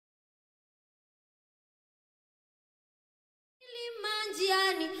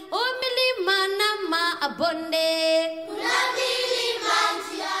Manjiani, oh milimana ma abonde.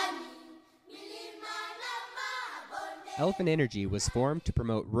 Elephant Energy was formed to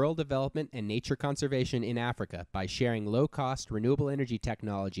promote rural development and nature conservation in Africa by sharing low-cost renewable energy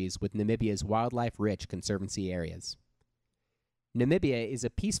technologies with Namibia's wildlife-rich Conservancy areas. Namibia is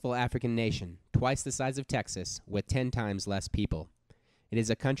a peaceful African nation, twice the size of Texas, with 10 times less people. It is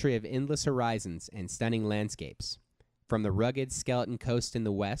a country of endless horizons and stunning landscapes, from the rugged skeleton coast in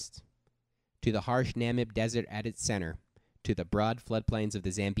the west, to the harsh Namib Desert at its center, to the broad floodplains of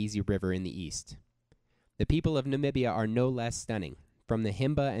the Zambezi River in the east. The people of Namibia are no less stunning, from the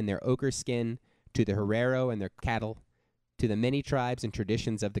Himba and their ochre skin, to the Herero and their cattle, to the many tribes and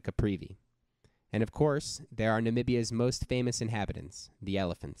traditions of the Caprivi. And of course, there are Namibia's most famous inhabitants, the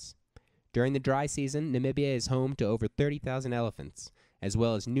elephants. During the dry season, Namibia is home to over 30,000 elephants, as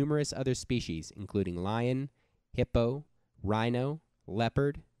well as numerous other species, including lion, hippo, rhino,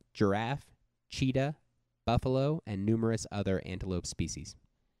 leopard, giraffe, cheetah, buffalo, and numerous other antelope species.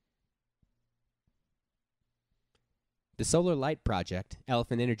 The Solar Light Project,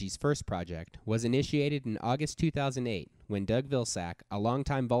 Elephant Energy's first project, was initiated in August 2008 when Doug Vilsack, a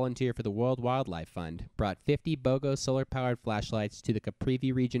longtime volunteer for the World Wildlife Fund, brought 50 BOGO solar-powered flashlights to the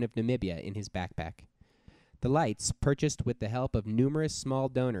Caprivi region of Namibia in his backpack. The lights, purchased with the help of numerous small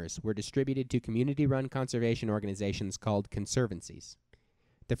donors, were distributed to community-run conservation organizations called Conservancies.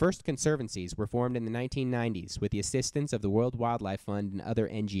 The first Conservancies were formed in the 1990s with the assistance of the World Wildlife Fund and other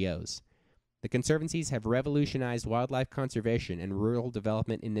NGOs. The Conservancies have revolutionized wildlife conservation and rural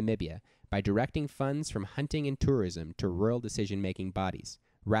development in Namibia by directing funds from hunting and tourism to rural decision-making bodies,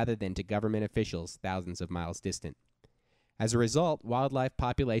 rather than to government officials thousands of miles distant. As a result, wildlife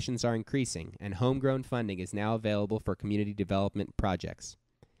populations are increasing, and homegrown funding is now available for community development projects.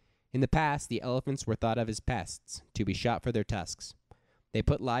 In the past, the elephants were thought of as pests, to be shot for their tusks. They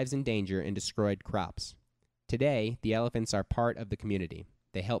put lives in danger and destroyed crops. Today, the elephants are part of the community.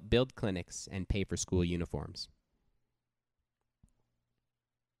 They help build clinics and pay for school uniforms.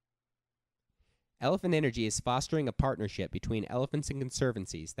 Elephant Energy is fostering a partnership between elephants and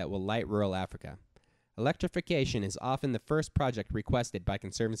conservancies that will light rural Africa. Electrification is often the first project requested by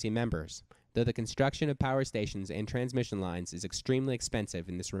Conservancy members, though the construction of power stations and transmission lines is extremely expensive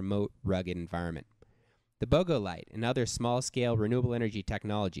in this remote, rugged environment. The BOGO light and other small-scale renewable energy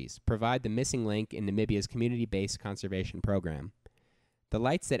technologies provide the missing link in Namibia's community-based conservation program. The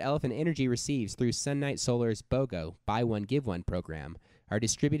lights that Elephant Energy receives through Sunnight Solar's BOGO Buy One Give One program are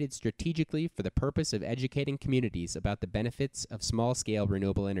distributed strategically for the purpose of educating communities about the benefits of small-scale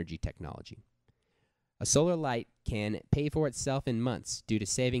renewable energy technology. A solar light can pay for itself in months due to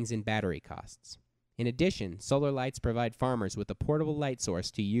savings in battery costs. In addition, solar lights provide farmers with a portable light source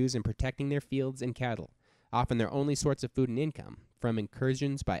to use in protecting their fields and cattle, often their only source of food and income, from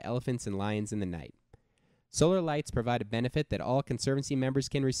incursions by elephants and lions in the night. Solar lights provide a benefit that all Conservancy members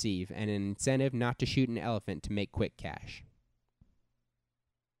can receive and an incentive not to shoot an elephant to make quick cash.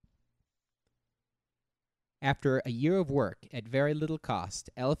 After a year of work at very little cost,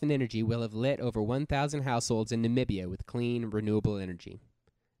 Elephant Energy will have lit over 1,000 households in Namibia with clean, renewable energy.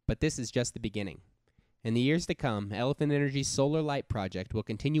 But this is just the beginning. In the years to come, Elephant Energy's Solar Light Project will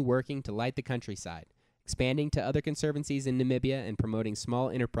continue working to light the countryside, expanding to other conservancies in Namibia and promoting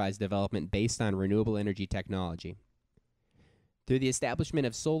small enterprise development based on renewable energy technology. Through the establishment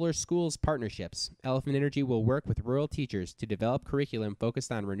of solar schools partnerships, Elephant Energy will work with rural teachers to develop curriculum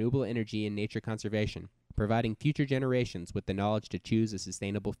focused on renewable energy and nature conservation, providing future generations with the knowledge to choose a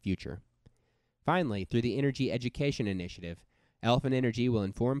sustainable future. Finally, through the Energy Education Initiative, Elephant Energy will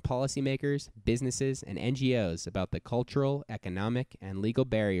inform policymakers, businesses, and NGOs about the cultural, economic, and legal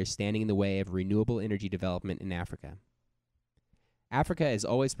barriers standing in the way of renewable energy development in Africa. Africa has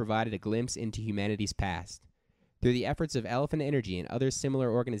always provided a glimpse into humanity's past. Through the efforts of Elephant Energy and other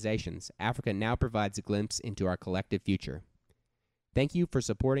similar organizations, Africa now provides a glimpse into our collective future. Thank you for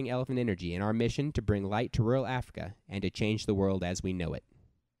supporting Elephant Energy in our mission to bring light to rural Africa and to change the world as we know it.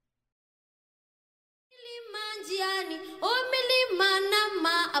 Manjiani, oh milimana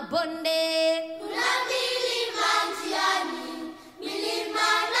ma abonde.